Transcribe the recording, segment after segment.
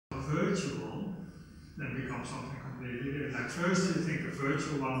virtual, then becomes something completely different. Like first you think a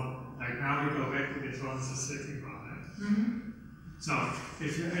virtual one, like now we go back to this one, it's a sitting one. Right? So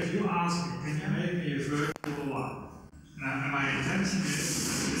if you ask me, can you make me a virtual one? And my intention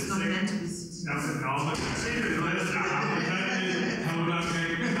is it's not meant to be sitting. No, but how would I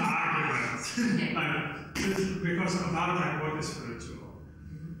make an argument? Like, because about like what is virtual?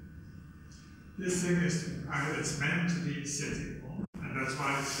 This thing is it's meant to be sitting on, and that's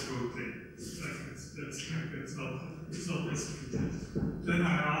why it's a good thing. It's not distributed. Then I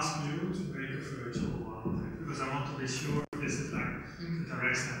ask you to make a virtual one because I want to be sure this is like the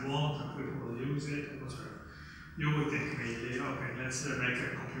direction I want and people will use it or whatever. You would think immediately, okay, let's make a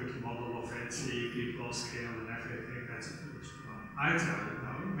computer model of it, see people scale and everything. That's a virtual one. I tell you,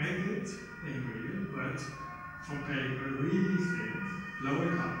 no, make it in real, but from paper, really thin, blow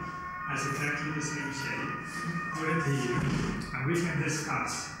it up, has exactly the same shape, put it here, and we can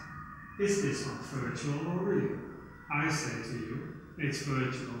discuss, is this one virtual or real? I say to you, it's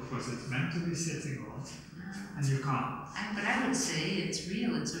virtual because it's meant to be sitting on, and you can't. But I would say it's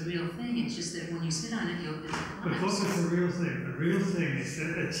real, it's a real thing, it's just that when you sit on it, you'll But what is the real thing? The real thing is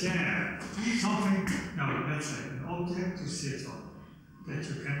that a chair, something, no, let's say, an object to sit on, that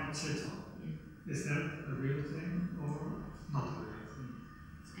you cannot sit on. Is that a real thing or not a real thing?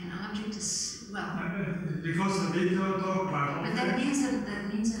 An object is, well... because we don't talk about but that means that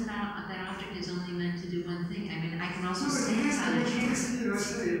object is only meant to do one thing. I mean, I can also stand on a chair. I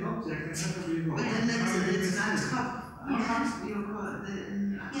say an object, and have a real but then it's not top.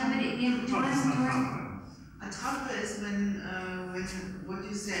 A top is when what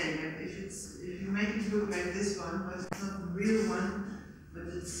you say, like if you make it look like this one, but it's not the real one, but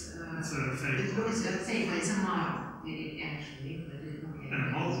it's a fake. It looks like fake. It's a model, actually, but okay. And a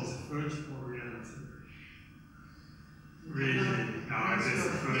model is a virtual reality. Really? No, it is a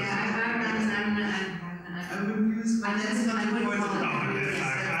virtual. Yeah, I wouldn't use, but that's not important. I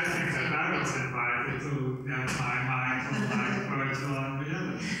think that I was invited to my mind on like virtual and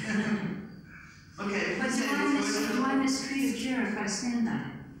reality. Okay. But do I mistreat a chair if I stand on it? I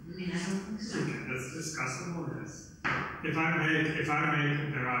mean, I don't think so. Okay, that's discussable, yes. If I make,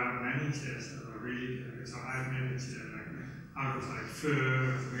 there are many chairs that are really, so I've made a chair like out of like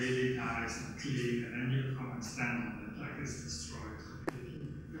fur, really nice and clean, and then you come and stand on it, like it's destroyed completely.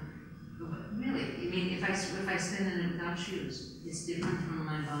 Really? I mean, if I stand in it without shoes, it's different from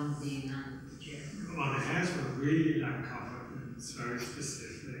my bum being on the chair. Well, the hairs were really like covered, and it's very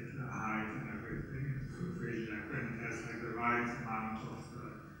specific, the height and everything. It could really like when it has like the right amount of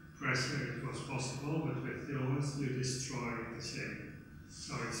pressure, it was possible, but with yours, you destroy the shape.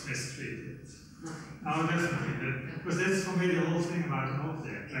 So it's mistreated. Now, definitely, because that's for me the whole thing about an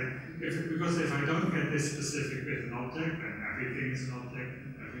object. Like, because if I don't get this specific with an object, then everything is an object,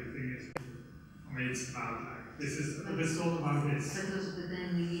 and everything is. For me, it's about like this is all about this. But then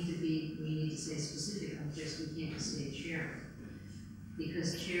we need to say specific objects. We can't just say chair. Because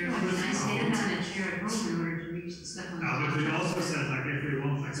chair, I mean, I stand on a chair at home in order to reach the stuff on the but we also said, like, if we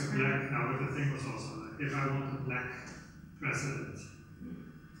want like a black, but the thing was also like, if I want a black president,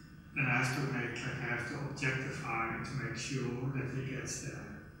 then I have to make, like, I have to objectify to make sure that he gets there.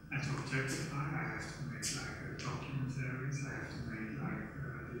 And to objectify, I have to make, like, documentaries, I have to make, like,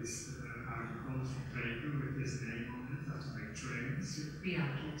 these, how do you call it, from paper with this name on it, I have to make trains. Three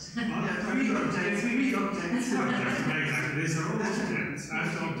objects. Three objects. These are all objects. I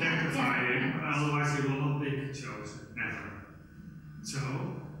have to objectify him, otherwise he will not be chosen. Never. So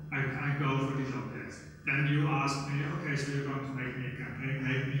I go for these objects. Then you ask me, okay, so you're going to make me a campaign,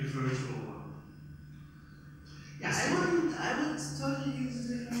 make me a virtual one. Yeah, I would totally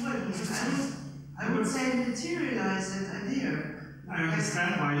use a different word. I would say materialize that idea. I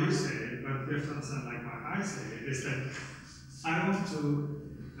understand why you say it, but you have to understand like why I say it, is that I want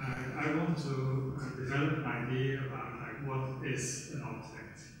to develop an idea about like what is an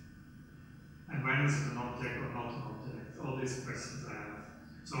object, and when is it an object or not an object. All these questions I have.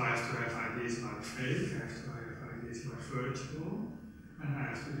 So I have to have ideas about fake, I have to have ideas about virtual, and I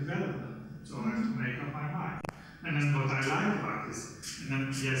have to develop them. So I have to make up my mind. And then what I like about this, and then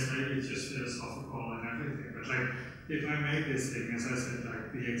yes, maybe it's just philosophical and everything, but like if I make this thing, as I said,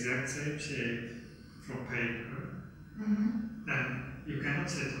 like the exact same shape from paper, then you cannot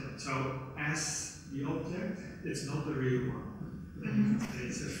sit on it. So as the object, it's not the real one. Then you can say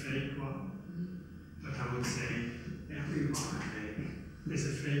it's a fake one. But I would say every one I make is a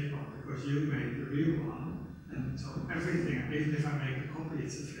fake one because you made the real one. And so everything, even if I make a copy,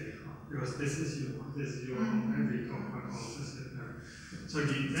 it's a fake one. Because this is your one, this is your one, every talk about all this is there. So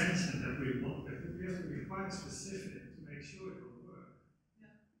the intention that we want, we have to be quite specific to make sure it will